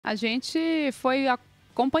A gente foi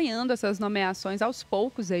acompanhando essas nomeações aos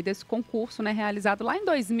poucos aí desse concurso, né, realizado lá em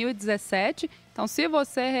 2017. Então, se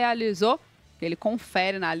você realizou, ele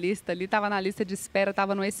confere na lista ali, estava na lista de espera,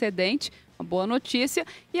 estava no excedente, uma boa notícia.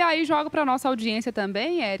 E aí joga para nossa audiência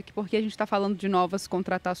também, Eric, porque a gente está falando de novas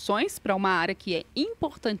contratações para uma área que é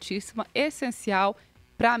importantíssima, essencial.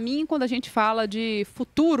 Para mim, quando a gente fala de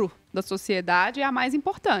futuro da sociedade, é a mais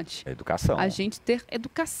importante. Educação. A gente ter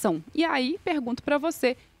educação. E aí, pergunto para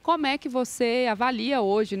você, como é que você avalia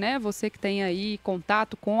hoje, né? Você que tem aí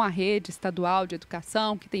contato com a rede estadual de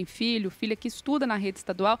educação, que tem filho, filha que estuda na rede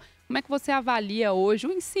estadual, como é que você avalia hoje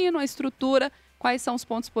o ensino, a estrutura, quais são os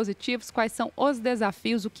pontos positivos, quais são os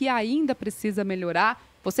desafios, o que ainda precisa melhorar?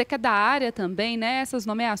 Você que é da área também, né? Essas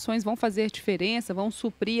nomeações vão fazer diferença, vão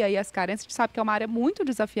suprir aí as carências. A gente sabe que é uma área muito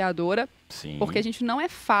desafiadora, Sim. Porque a gente não é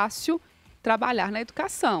fácil trabalhar na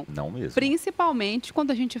educação. Não mesmo. Principalmente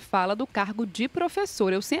quando a gente fala do cargo de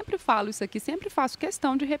professor. Eu sempre falo isso aqui, sempre faço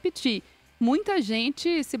questão de repetir. Muita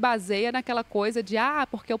gente se baseia naquela coisa de,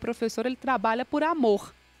 porque o professor ele trabalha por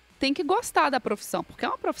amor. Tem que gostar da profissão, porque é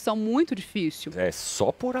uma profissão muito difícil. É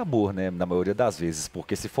só por amor, né? Na maioria das vezes,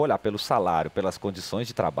 porque se for olhar pelo salário, pelas condições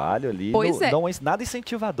de trabalho ali, não é nada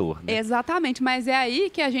incentivador, né? Exatamente, mas é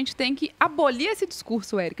aí que a gente tem que abolir esse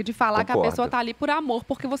discurso, Eric, de falar que a pessoa está ali por amor,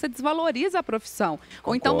 porque você desvaloriza a profissão.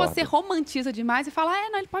 Ou então você romantiza demais e fala,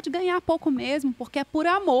 não, ele pode ganhar pouco mesmo, porque é por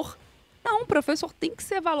amor. Não, o professor tem que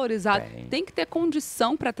ser valorizado, tem que ter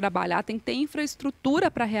condição para trabalhar, tem que ter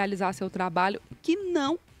infraestrutura para realizar seu trabalho, que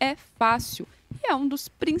não é fácil. E é um dos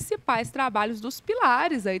principais trabalhos dos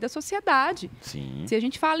pilares aí da sociedade. Sim. Se a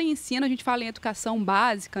gente fala em ensino, a gente fala em educação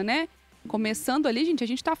básica, né? Começando ali, gente, a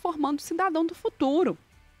gente está formando o cidadão do futuro.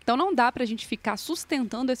 Então não dá para a gente ficar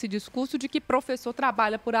sustentando esse discurso de que professor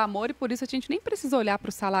trabalha por amor e por isso a gente nem precisa olhar para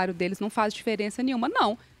o salário deles, não faz diferença nenhuma,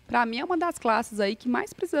 não. Para mim é uma das classes aí que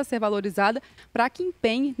mais precisa ser valorizada para que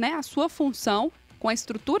empenhe, né, a sua função com a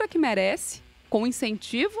estrutura que merece, com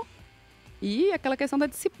incentivo e aquela questão da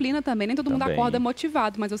disciplina também. Nem todo mundo acorda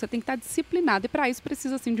motivado, mas você tem que estar disciplinado. E para isso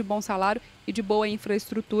precisa sim de bom salário e de boa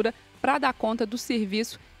infraestrutura para dar conta do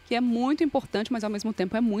serviço, que é muito importante, mas ao mesmo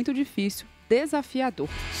tempo é muito difícil, desafiador.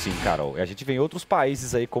 Sim, Carol. A gente vê em outros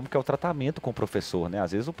países aí como que é o tratamento com o professor, né?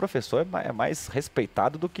 Às vezes o professor é mais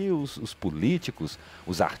respeitado do que os políticos,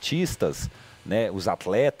 os artistas, né? Os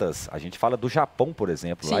atletas. A gente fala do Japão, por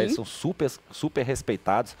exemplo. Sim. Lá eles são super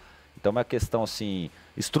respeitados. Então é uma questão assim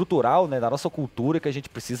estrutural, né, da nossa cultura, que a gente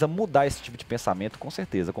precisa mudar esse tipo de pensamento, com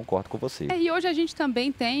certeza, concordo com você. E hoje a gente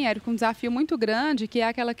também tem, Érico, um desafio muito grande, que é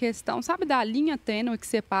aquela questão, sabe, da linha tênue que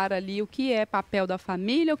separa ali o que é papel da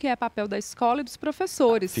família, o que é papel da escola e dos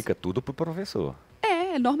professores. Fica tudo pro professor.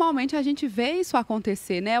 Normalmente a gente vê isso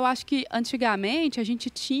acontecer, né? Eu acho que antigamente a gente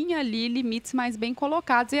tinha ali limites mais bem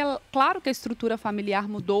colocados. E é claro que a estrutura familiar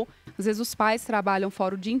mudou. Às vezes os pais trabalham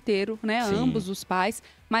fora o dia inteiro, né? Sim. Ambos os pais.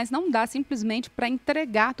 Mas não dá simplesmente para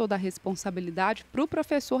entregar toda a responsabilidade para o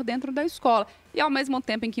professor dentro da escola. E ao mesmo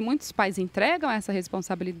tempo em que muitos pais entregam essa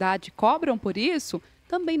responsabilidade, cobram por isso,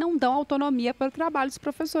 também não dão autonomia para o trabalho dos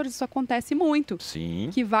professores. Isso acontece muito. Sim.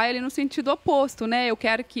 Que vai ali no sentido oposto, né? Eu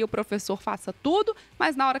quero que o professor faça tudo,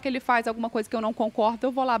 mas na hora que ele faz alguma coisa que eu não concordo,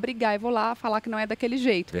 eu vou lá brigar e vou lá falar que não é daquele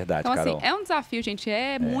jeito. Verdade, então, Carol. assim, é um desafio, gente.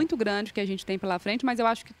 É muito grande que a gente tem pela frente, mas eu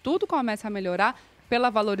acho que tudo começa a melhorar pela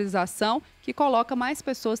valorização, que coloca mais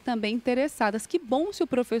pessoas também interessadas. Que bom se o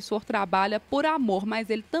professor trabalha por amor, mas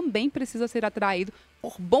ele também precisa ser atraído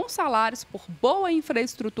por bons salários, por boa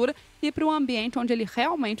infraestrutura e para um ambiente onde ele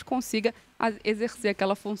realmente consiga exercer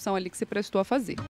aquela função ali que se prestou a fazer.